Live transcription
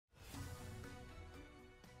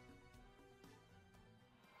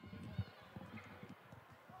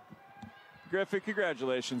Griffith,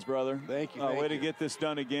 congratulations, brother. Thank you. Way to get this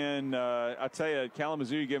done again. I'll tell you,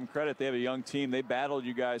 Kalamazoo, you give them credit. They have a young team. They battled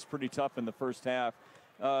you guys pretty tough in the first half.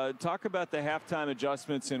 Talk about the halftime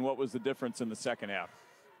adjustments and what was the difference in the second half.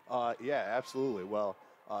 Yeah, absolutely. Well,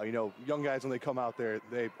 young guys, when they come out there,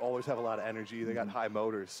 they always have a lot of energy. They got high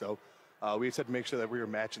motors. So we just had to make sure that we were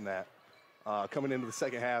matching that. Coming into the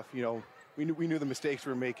second half, we knew the mistakes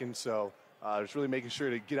we were making. So just really making sure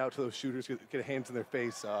to get out to those shooters, get hands in their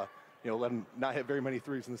face, let them not hit very many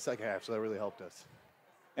threes in the second half, so that really helped us.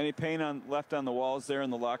 Any paint left on the walls there in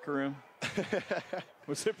the locker room?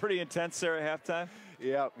 Was it pretty intense there at halftime?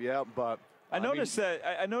 Yeah, but I noticed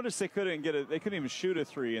they couldn't even shoot a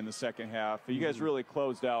three in the second half. You guys really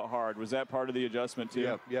closed out hard. Was that part of the adjustment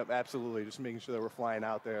too? Yep, absolutely. Just making sure that we're flying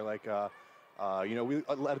out there. Like, we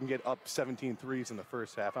let them get up 17 threes in the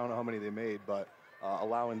first half. I don't know how many they made, but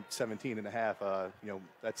allowing 17 and a half,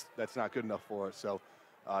 that's not good enough for us. So.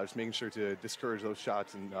 Just making sure to discourage those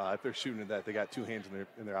shots, and if they're shooting at that, they got two hands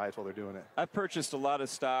in their eyes while they're doing it. I've purchased a lot of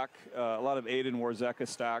stock, a lot of Aiden Warzeka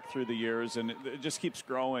stock through the years, and it just keeps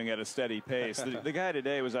growing at a steady pace. The guy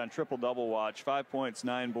today was on triple-double watch, 5 points,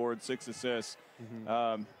 9 boards, 6 assists.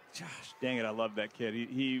 Gosh, dang it, I love that kid.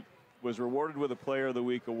 He was rewarded with a Player of the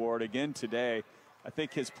Week award again today. I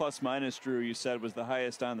think his plus-minus, Drew, you said, was the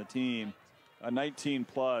highest on the team,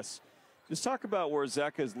 19-plus. Just talk about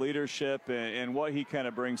Warzeka's leadership and what he kind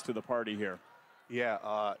of brings to the party here. Yeah,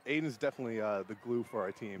 Aiden's definitely the glue for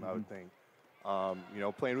our team, I would think.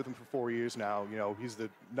 Playing with him for 4 years now, he's the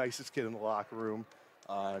nicest kid in the locker room.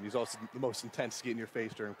 And he's also the most intense to get in your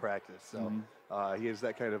face during practice. So he has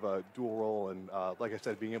that kind of a dual role. And like I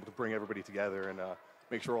said, being able to bring everybody together and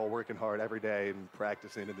make sure we're all working hard every day and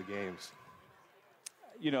practicing in the games.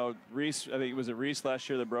 Reese, I think, was it Reese last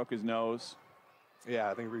year that broke his nose?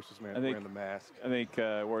 Yeah, I think Reese was wearing the mask. I think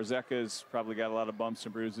Warzeka's probably got a lot of bumps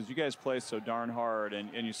and bruises. You guys play so darn hard,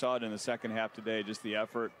 and you saw it in the second half today, just the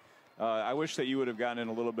effort. I wish that you would have gotten in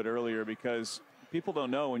a little bit earlier because people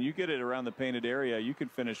don't know. When you get it around the painted area, you can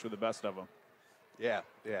finish with the best of them. Yeah,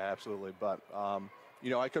 absolutely. But,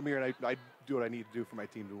 I come here and I do what I need to do for my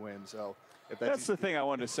team to win. So if that's the thing I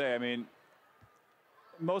wanted to say. I mean,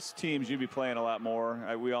 most teams you'd be playing a lot more.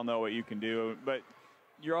 We all know what you can do. But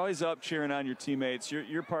you're always up cheering on your teammates.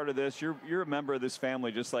 You're part of this. You're a member of this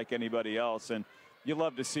family just like anybody else, and you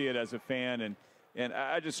love to see it as a fan. And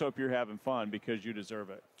I just hope you're having fun because you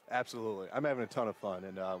deserve it. Absolutely. I'm having a ton of fun,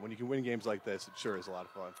 and when you can win games like this, it sure is a lot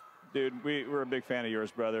of fun. Dude, we're a big fan of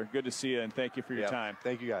yours, brother. Good to see you, and thank you for your time.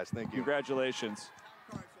 Thank you, guys. Thank you. Congratulations.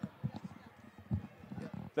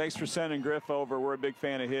 Thanks for sending Griff over. We're a big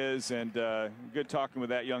fan of his, and good talking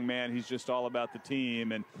with that young man. He's just all about the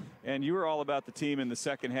team, and you were all about the team in the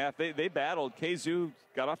second half. They battled. Kalamazoo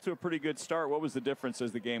got off to a pretty good start. What was the difference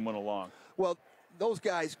as the game went along? Well, those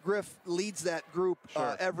guys, Griff leads that group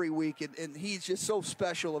every week, and he's just so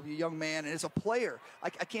special of a young man. And as a player, I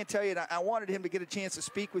can't tell you, and I wanted him to get a chance to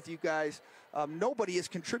speak with you guys. Nobody has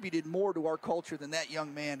contributed more to our culture than that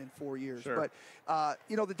young man in 4 years. Sure. But,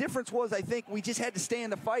 the difference was, I think, we just had to stay in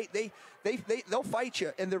the fight. They'll fight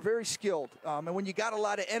you, and they're very skilled. And when you got a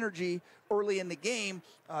lot of energy early in the game,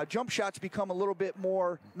 jump shots become a little bit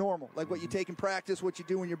more normal, like what you take in practice, what you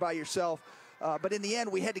do when you're by yourself. But in the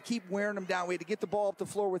end, we had to keep wearing them down. We had to get the ball up the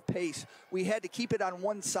floor with pace. We had to keep it on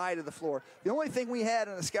one side of the floor. The only thing we had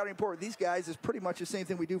on the scouting report with these guys is pretty much the same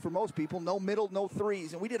thing we do for most people. No middle, no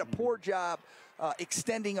threes. And we did a poor job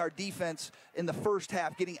extending our defense in the first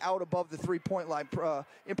half, getting out above the three-point line.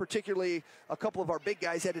 In particularly, a couple of our big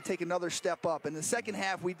guys had to take another step up. In the second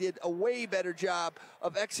half, we did a way better job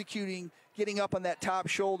of executing, getting up on that top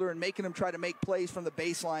shoulder and making them try to make plays from the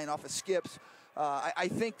baseline off of skips. I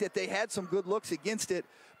think that they had some good looks against it,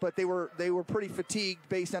 but they were pretty fatigued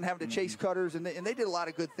based on having to chase cutters, and they did a lot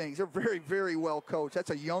of good things. They're very, very well coached. That's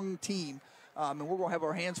a young team, and we're going to have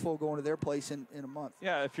our hands full going to their place in a month.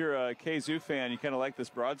 Yeah, if you're a Kalamazoo fan, you kind of like this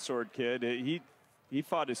broadsword kid. He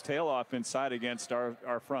fought his tail off inside against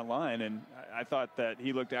our front line, and I thought that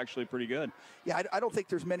he looked actually pretty good. Yeah, I don't think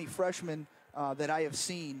there's many freshmen that I have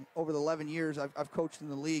seen over the 11 years I've coached in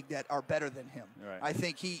the league that are better than him. Right. I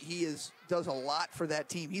think he does a lot for that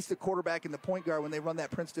team. He's the quarterback and the point guard when they run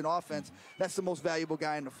that Princeton offense. That's the most valuable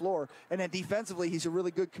guy on the floor. And then defensively, he's a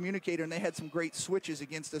really good communicator, and they had some great switches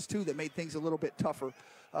against us too that made things a little bit tougher.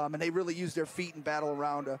 And they really used their feet and battle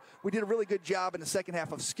around. We did a really good job in the second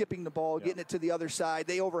half of skipping the ball, getting it to the other side.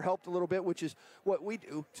 They overhelped a little bit, which is what we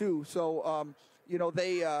do too. So, we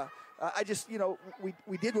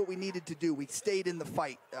did what we needed to do. We stayed in the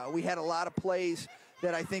fight. We had a lot of plays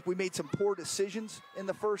that I think we made some poor decisions in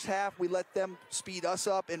the first half. We let them speed us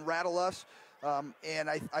up and rattle us. And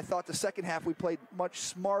I thought the second half we played much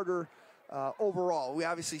smarter overall. We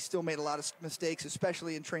obviously still made a lot of mistakes,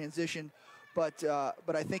 especially in transition. But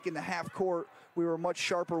I think in the half court, we were much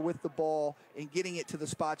sharper with the ball and getting it to the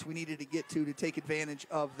spots we needed to get to take advantage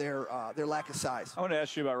of their lack of size. I want to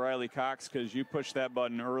ask you about Riley Cox because you pushed that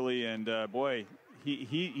button early, and boy,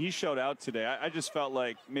 he showed out today. I just felt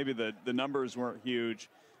like maybe the numbers weren't huge,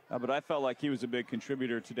 but I felt like he was a big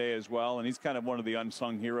contributor today as well, and he's kind of one of the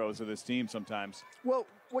unsung heroes of this team sometimes. Well,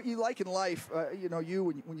 what you like in life,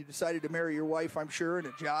 when you decided to marry your wife, I'm sure, and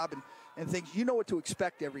a job and things, you know what to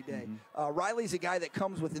expect every day. Riley's a guy that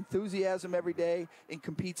comes with enthusiasm every day and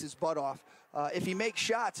competes his butt off. If he makes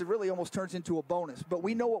shots, it really almost turns into a bonus. But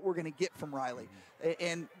we know what we're going to get from Riley.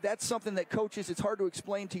 And that's something that coaches, it's hard to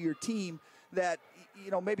explain to your team that,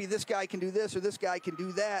 maybe this guy can do this or this guy can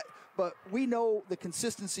do that. But we know the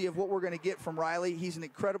consistency of what we're going to get from Riley. He's an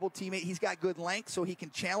incredible teammate. He's got good length, so he can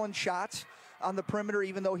challenge shots on the perimeter,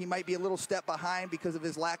 even though he might be a little step behind because of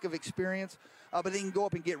his lack of experience. But he can go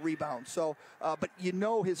up and get rebounds. So, but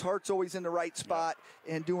his heart's always in the right spot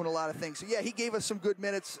and doing a lot of things. So, yeah, he gave us some good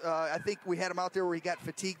minutes. I think we had him out there where he got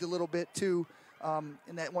fatigued a little bit, too,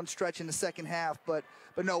 in that one stretch in the second half. But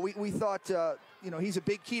no, we thought, he's a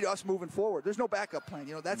big key to us moving forward. There's no backup plan.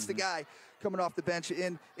 That's the guy coming off the bench.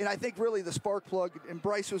 And I think really the spark plug, and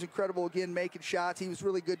Bryce was incredible again making shots. He was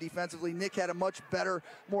really good defensively. Nick had a much better,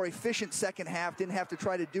 more efficient second half, didn't have to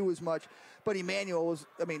try to do as much. But Emmanuel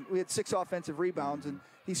we had 6 offensive rebounds, and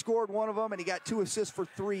he scored one of them, and he got 2 assists for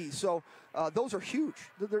 3. So those are huge.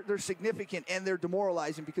 They're significant, and they're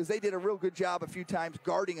demoralizing because they did a real good job a few times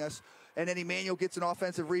guarding us. And then Emmanuel gets an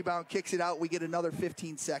offensive rebound, kicks it out. We get another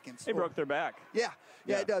 15 seconds. They broke their back. Yeah,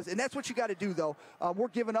 it does. And that's what you got to do, though. We're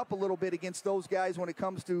giving up a little bit against those guys when it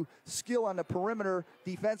comes to skill on the perimeter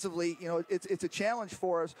defensively. It's a challenge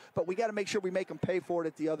for us, but we got to make sure we make them pay for it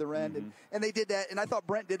at the other end. And they did that, and I thought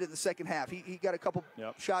Brent did it in the second half. He got a couple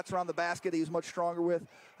shots around the basket he was much stronger with.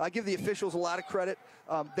 I give the officials a lot of credit.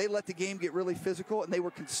 They let the game get really physical, and they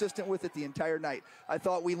were consistent with it the entire night. I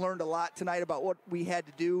thought we learned a lot tonight about what we had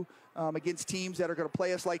to do against teams that are going to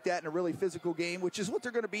play us like that in a really physical game, which is what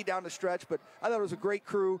they're going to be down the stretch. But I thought it was a great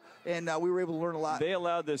crew, and we were able to learn a lot. They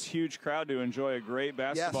allowed this huge crowd to enjoy a great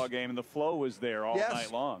basketball game, and the flow was there all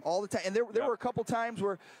night long. All the time. And there were a couple times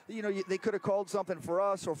where, they could have called something for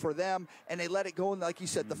us or for them, and they let it go. And like you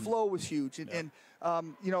said, the flow was huge. And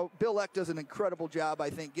Bill Eck does an incredible job, I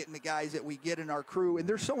think, getting the guys that we get in our crew. And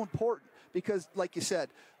they're so important because, like you said,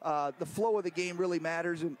 the flow of the game really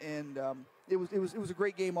matters. And it was a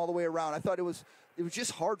great game all the way around. I thought it was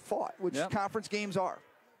just hard fought, which conference games are.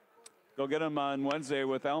 Go get them on Wednesday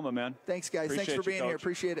with Elma, man. Thanks, guys. Appreciate Thanks for being here.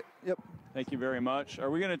 Appreciate it. Yep. Thank you very much.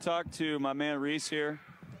 Are we going to talk to my man Reese here?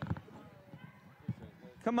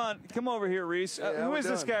 Come over here, Reese. Who is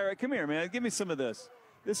this guy? Come here, man. Give me some of this.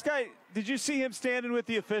 This guy, did you see him standing with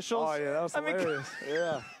the officials? Oh, yeah, that was hilarious.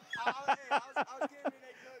 Yeah.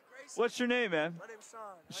 What's your name, man? My name's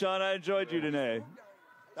Sean. Sean, I enjoyed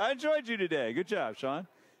you today. Good job, Sean.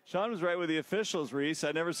 Sean was right with the officials, Reese.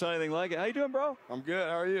 I never saw anything like it. How you doing, bro? I'm good.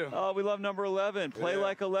 How are you? Oh, we love number 11. Play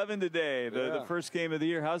like 11 today, the first game of the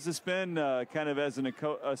year. How's this been kind of as an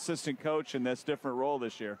assistant coach in this different role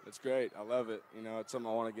this year? It's great. I love it. It's something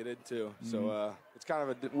I want to get into. So it's kind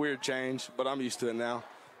of a weird change, but I'm used to it now.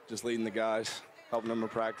 Just leading the guys, helping them in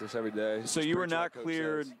practice every day. So you were not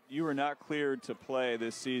cleared. You were not cleared to play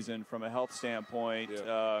this season from a health standpoint.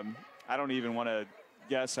 Yeah. I don't even want to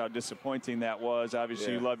guess how disappointing that was.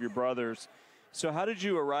 Obviously, you love your brothers. So how did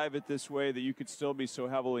you arrive at this way that you could still be so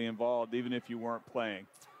heavily involved, even if you weren't playing?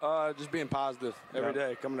 Just being positive every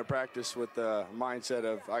day, coming to practice with the mindset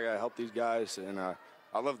of I got to help these guys. And I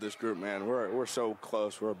love this group, man. We're so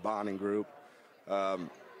close. We're a bonding group.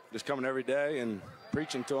 Just coming every day and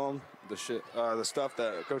preaching to them the stuff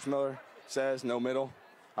that Coach Miller says, no middle,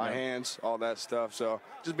 high hands, all that stuff. So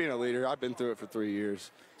just being a leader, I've been through it for 3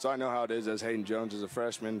 years. So I know how it is as Hayden Jones as a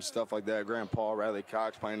freshman, stuff like that. Graham Paul, Riley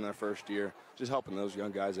Cox playing in their first year, just helping those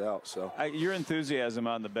young guys out. So your enthusiasm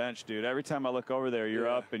on the bench, dude. Every time I look over there, you're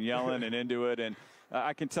up and yelling and into it. And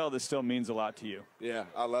I can tell this still means a lot to you. Yeah,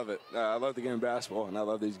 I love it. I love the game of basketball, and I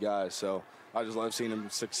love these guys. So I just love seeing them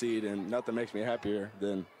succeed, and nothing makes me happier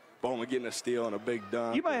than Bowman getting a steal and a big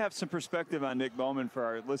dunk. You might have some perspective on Nick Bowman for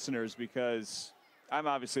our listeners because I'm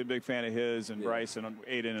obviously a big fan of his and Bryce and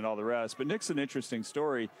Aiden and all the rest. But Nick's an interesting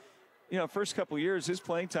story. First couple of years, his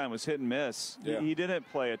playing time was hit and miss. Yeah. He didn't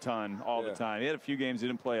play a ton all the time. He had a few games he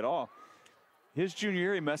didn't play at all. His junior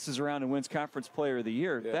year, he messes around and wins Conference Player of the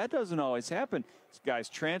Year. Yeah. That doesn't always happen. Guys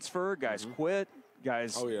transfer, guys quit,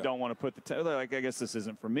 guys don't want to put they're like, I guess this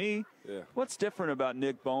isn't for me. Yeah. What's different about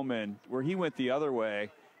Nick Bowman where he went the other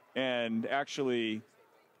way and actually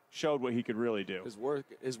showed what he could really do. His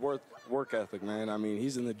work ethic, man. I mean,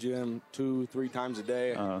 he's in the gym 2-3 times a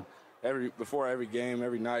day. Before every game,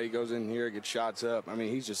 every night he goes in here, gets shots up. I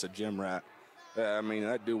mean, he's just a gym rat. I mean,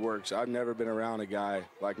 that dude works. I've never been around a guy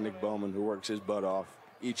like Nick Bowman who works his butt off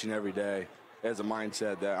each and every day, has a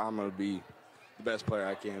mindset that I'm going to be the best player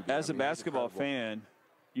I can be. As a basketball fan,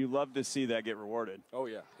 you love to see that get rewarded. Oh,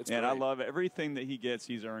 yeah. It's and great. I love everything that he gets.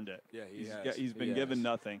 He's earned it. Yeah, He's been given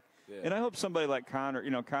nothing. Yeah. And I hope somebody like Connor,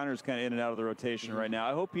 Connor's kind of in and out of the rotation right now.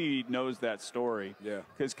 I hope he knows that story. Yeah.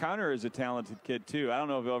 Because Connor is a talented kid, too. I don't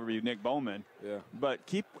know if he'll ever be Nick Bowman. Yeah. But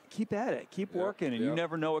keep at it. Keep working, and you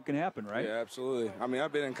never know what can happen, right? Yeah, absolutely. I mean,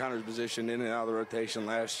 I've been in Connor's position in and out of the rotation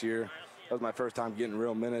last year. That was my first time getting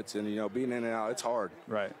real minutes, and, being in and out, it's hard.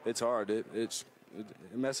 Right. It's hard. It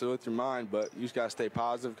messes with your mind, but you just got to stay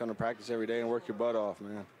positive, come to practice every day, and work your butt off,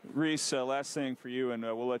 man. Reese, last thing for you, and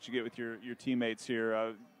we'll let you get with your teammates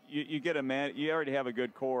here. You get you already have a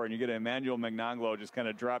good core, and you get Emmanuel Magnangelo just kind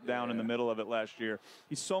of drop down in the middle of it last year.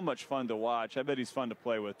 He's so much fun to watch. I bet he's fun to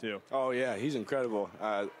play with, too. Oh, yeah, he's incredible.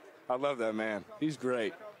 I love that man. He's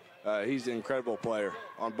great. He's an incredible player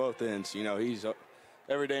on both ends. He's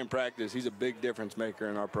every day in practice, he's a big difference maker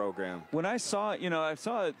in our program. When I saw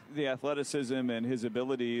the athleticism and his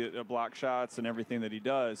ability to block shots and everything that he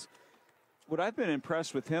does, what I've been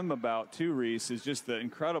impressed with him about, too, Reese, is just the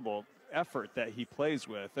incredible effort that he plays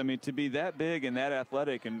with. I mean, to be that big and that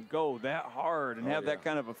athletic and go that hard and have that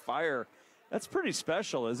kind of a fire, that's pretty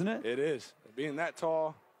special, isn't it? It is. Being that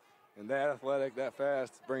tall and that athletic, that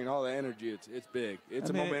fast, bringing all the energy, it's big. It's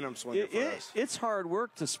a momentum swinger for us. It's hard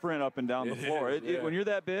work to sprint up and down the floor. When you're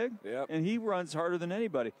that big, and he runs harder than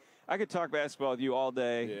anybody. I could talk basketball with you all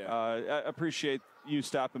day. I appreciate you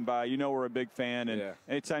stopping by. We're a big fan, and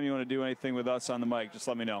anytime you want to do anything with us on the mic, just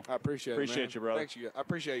let me know. I appreciate it, man. You, brother. Thanks, I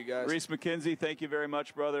appreciate you guys. Reese McGinsie, thank you very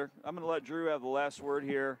much, brother. I'm going to let Drew have the last word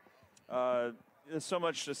here. There's so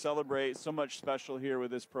much to celebrate, so much special here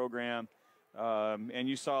with this program, and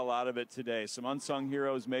you saw a lot of it today. Some unsung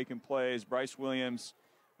heroes making plays. Bryce Williams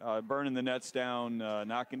burning the nets down,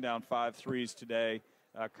 knocking down 5 threes today.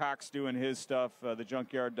 Cox doing his stuff, the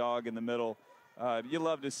junkyard dog in the middle. You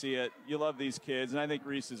love to see it. You love these kids, and I think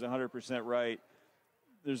Reese is 100% right.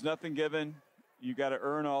 There's nothing given. You got to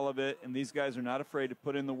earn all of it, and these guys are not afraid to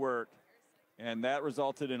put in the work, and that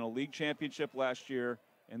resulted in a league championship last year,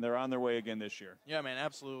 and they're on their way again this year. Yeah, man,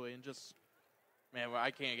 absolutely, and just, man,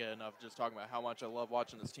 I can't get enough just talking about how much I love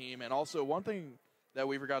watching this team, and also one thing that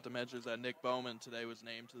we forgot to mention is that Nick Bowman today was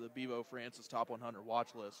named to the Bevo Francis Top 100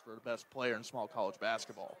 watch list for the best player in small college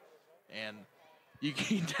basketball. And you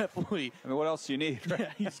can definitely... I mean, what else do you need? Right?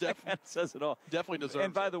 Yeah, he's definitely... says it all. Definitely deserves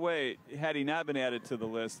And by the way, had he not been added to the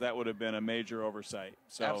list, that would have been a major oversight.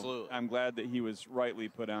 So absolutely. I'm glad that he was rightly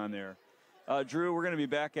put on there. Drew, we're going to be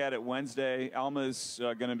back at it Wednesday. Alma's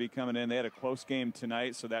going to be coming in. They had a close game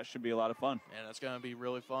tonight, so that should be a lot of fun. And it's going to be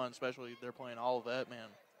really fun, especially if they're playing Olivet, man.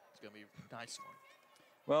 It's going to be a nice one.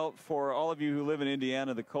 Well, for all of you who live in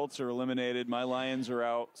Indiana, the Colts are eliminated. My Lions are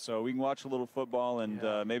out, so we can watch a little football and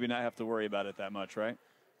maybe not have to worry about it that much, right?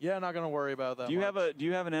 Yeah, not going to worry about that. Do you have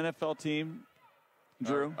an NFL team,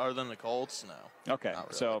 Drew? Other than the Colts, no. Okay, really.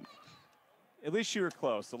 So at least you were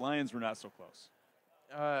close. The Lions were not so close.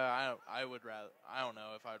 I would rather. I don't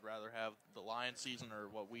know if I'd rather have the Lions season or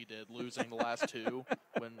what we did, losing the last two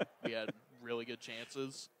when we had really good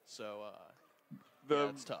chances. So.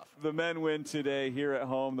 It's tough. The men win today here at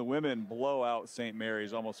home. The women blow out St.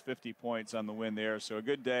 Mary's, almost 50 points on the win there. So a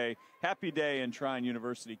good day, happy day in Trine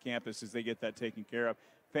University campus as they get that taken care of.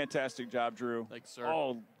 Fantastic job, Drew. Thanks, sir.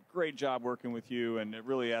 Oh, great job working with you, and it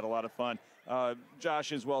really had a lot of fun.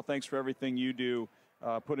 Josh as well, thanks for everything you do,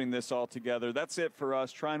 putting this all together. That's it for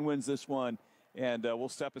us. Trine wins this one, and we'll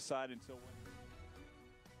step aside until Wednesday.